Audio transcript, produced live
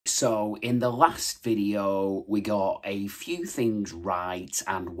So in the last video, we got a few things right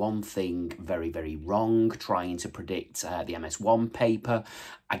and one thing very, very wrong, trying to predict the MS1 paper.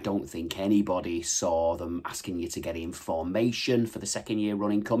 I don't think anybody saw them asking you to get information for the second year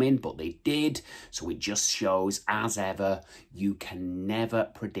running coming, but they did. So it just shows, as ever, you can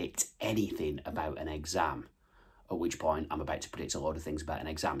never predict anything about an exam. At which point I'm about to predict a load of things about an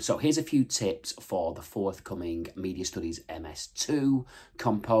exam. So here's a few tips for the forthcoming Media Studies MS2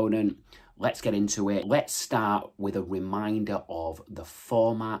 component. Let's get into it. Let's start with a reminder of the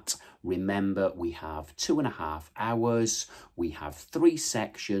format. Remember, we have 2.5 hours, we have 3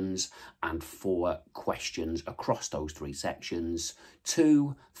 sections and 4 questions across those 3 sections,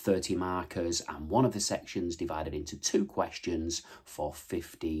 2 30 markers and one of the sections divided into 2 questions for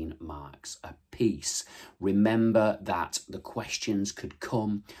 15 marks apiece. Remember that the questions could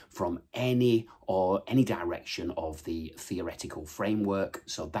come from any direction of the theoretical framework,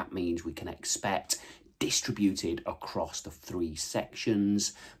 so that means we can expect distributed across the 3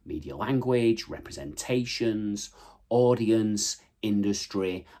 sections: media language, representations, audience,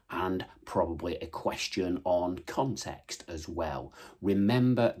 industry, and probably a question on context as well.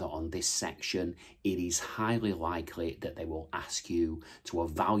 Remember that on this section, it is highly likely that they will ask you to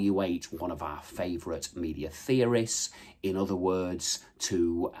evaluate one of our favourite media theorists. In other words,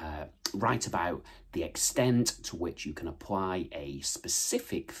 to write about the extent to which you can apply a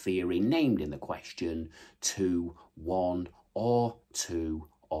specific theory named in the question to one or 2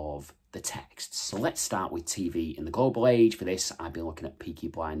 of the texts. So let's start with TV in the global age. For this, I've been looking at Peaky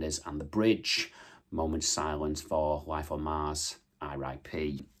Blinders and The Bridge. Moment's silence for Life on Mars,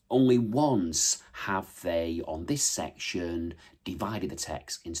 RIP. Only once have they, on this section, divided the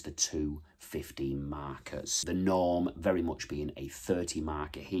text into the 2 15 markers. The norm very much being a 30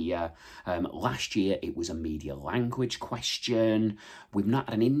 marker here. Last year it was a media language question. We've not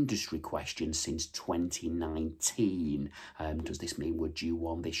had an industry question since 2019. Does this mean we're due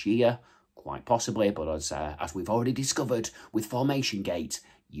one this year? Quite possibly, but as we've already discovered with Formation Gate,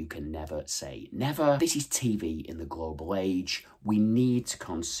 you can never say never. This is TV in the global age. We need to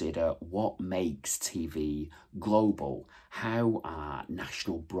consider what makes TV global. How are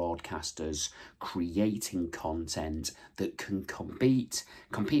national broadcasters creating content that can compete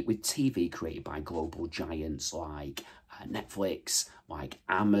with TV created by global giants like Netflix, like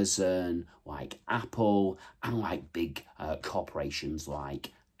Amazon, like Apple, and like big corporations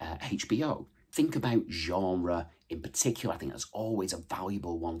like HBO. Think about genre in particular. I think that's always a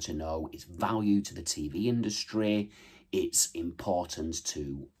valuable one to know. Its value to the TV industry, its importance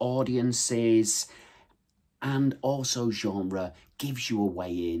to audiences, and also genre gives you a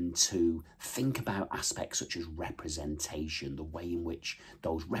way in to think about aspects such as representation, the way in which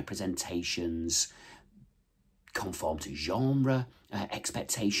those representations conform to genre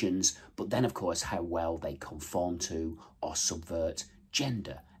expectations, but then of course how well they conform to or subvert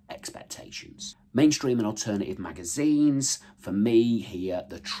gender expectations. Mainstream and alternative magazines, for me here,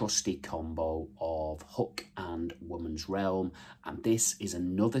 the trusty combo of Hook and Woman's Realm, and this is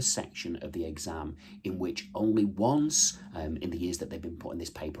another section of the exam in which only once, in the years that they've been putting this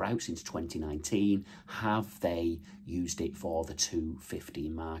paper out since 2019, have they used it for the 2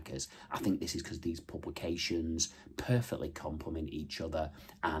 15 markers. I think this is because these publications perfectly complement each other,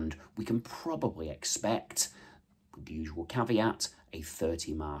 and we can probably expect, with the usual caveat, a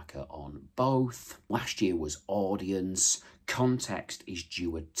 30 marker on both. Last year was audience. Context is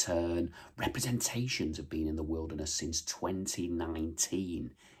due a turn. Representations have been in the wilderness since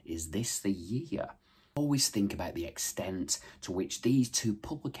 2019. Is this the year? Always think about the extent to which these 2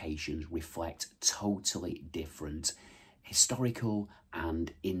 publications reflect totally different historical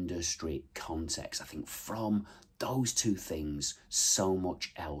and industry context. I think from those 2 things, so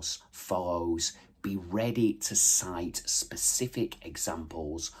much else follows. Be ready to cite specific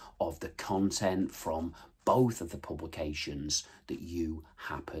examples of the content from both of the publications that you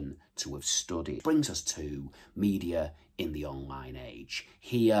happen to have studied. Brings us to media in the online age.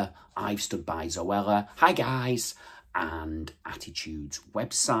 Here, I've stood by Zoella, hi guys, and Attitude's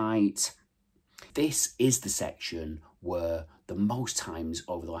website. This is the section where the most times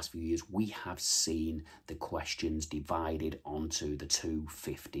over the last few years we have seen the questions divided onto the 2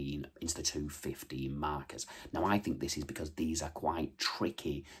 15 markers. Now I think this is because these are quite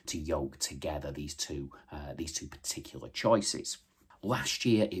tricky to yoke together, these two particular choices. Last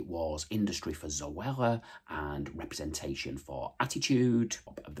year it was industry for Zoella and representation for Attitude,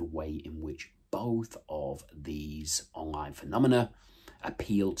 of the way in which both of these online phenomena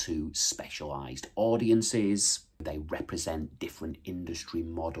appeal to specialised audiences. They represent different industry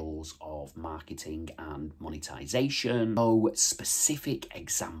models of marketing and monetization. So specific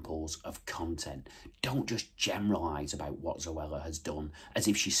examples of content. Don't just generalise about what Zoella has done as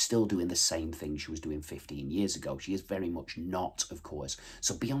if she's still doing the same thing she was doing 15 years ago. She is very much not, of course.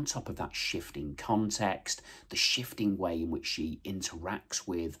 So be on top of that shifting context, the shifting way in which she interacts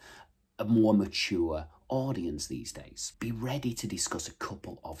with a more mature audience these days. Be ready to discuss a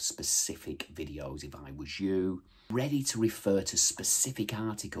couple of specific videos if I was you. Ready to refer to specific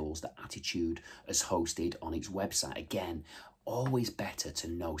articles that Attitude has hosted on its website. Again, always better to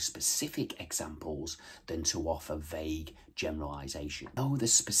know specific examples than to offer vague generalisation. Know the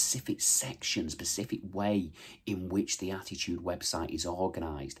specific section, specific way in which the Attitude website is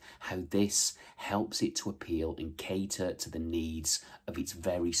organised, how this helps it to appeal and cater to the needs of its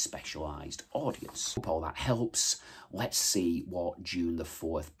very specialised audience. Hope all that helps. Let's see what June the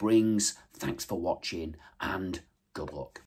 4th brings. Thanks for watching and good luck.